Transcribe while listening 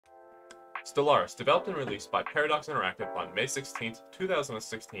Stellaris, developed and released by Paradox Interactive on May 16,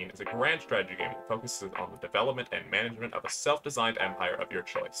 2016, is a grand strategy game that focuses on the development and management of a self-designed empire of your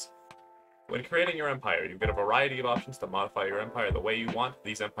choice. When creating your empire, you get a variety of options to modify your empire the way you want.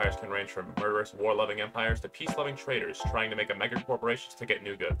 These empires can range from murderous, war-loving empires to peace-loving traders trying to make a mega corporations to get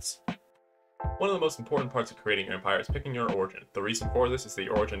new goods. One of the most important parts of creating your empire is picking your origin. The reason for this is that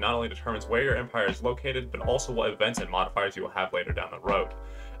your origin not only determines where your empire is located, but also what events and modifiers you will have later down the road.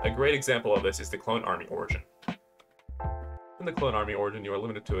 A great example of this is the Clone Army origin. In the Clone Army origin, you are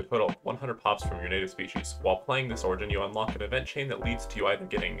limited to a total of 100 pops from your native species. While playing this origin, you unlock an event chain that leads to you either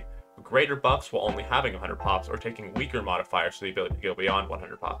getting greater buffs while only having 100 pops, or taking weaker modifiers for the ability to go beyond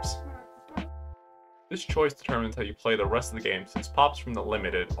 100 pops. This choice determines how you play the rest of the game, since pops from the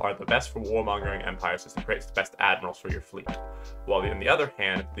limited are the best for warmongering empires as it creates the best admirals for your fleet. While on the other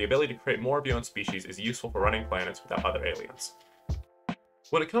hand, the ability to create more of your own species is useful for running planets without other aliens.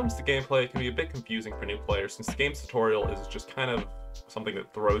 When it comes to gameplay, it can be a bit confusing for new players, since the game's tutorial is just kind of something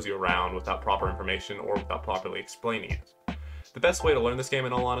that throws you around without proper information or without properly explaining it. The best way to learn this game,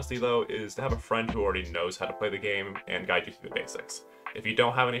 in all honesty though, is to have a friend who already knows how to play the game and guide you through the basics. If you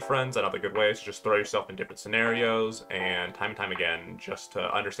don't have any friends, another good way is to just throw yourself in different scenarios and time again just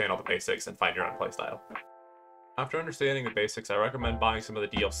to understand all the basics and find your own playstyle. After understanding the basics, I recommend buying some of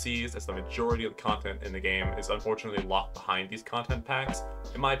the DLCs, as the majority of the content in the game is unfortunately locked behind these content packs.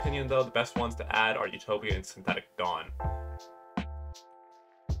 In my opinion though, the best ones to add are Utopia and Synthetic Dawn.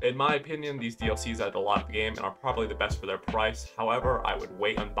 In my opinion, these DLCs add a lot to the game and are probably the best for their price. However, I would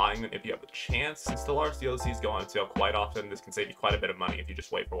wait on buying them if you have the chance. Since Stellaris DLCs go on sale quite often, this can save you quite a bit of money if you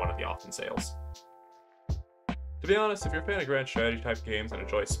just wait for one of the often sales. To be honest, if you're a fan of grand strategy type games and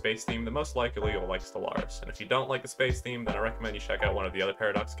enjoy space theme, then most likely you'll like Stellaris. And if you don't like the space theme, then I recommend you check out one of the other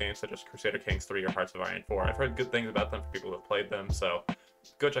Paradox games such as Crusader Kings 3 or Hearts of Iron 4. I've heard good things about them from people who have played them, so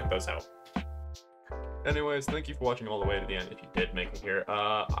go check those out. Anyways, thank you for watching all the way to the end if you did make it here.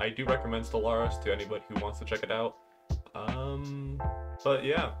 I do recommend Stellaris to anybody who wants to check it out. But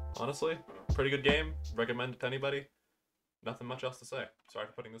yeah, honestly, pretty good game. Recommend it to anybody. Nothing much else to say. Sorry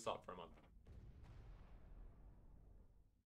for putting this off for a month.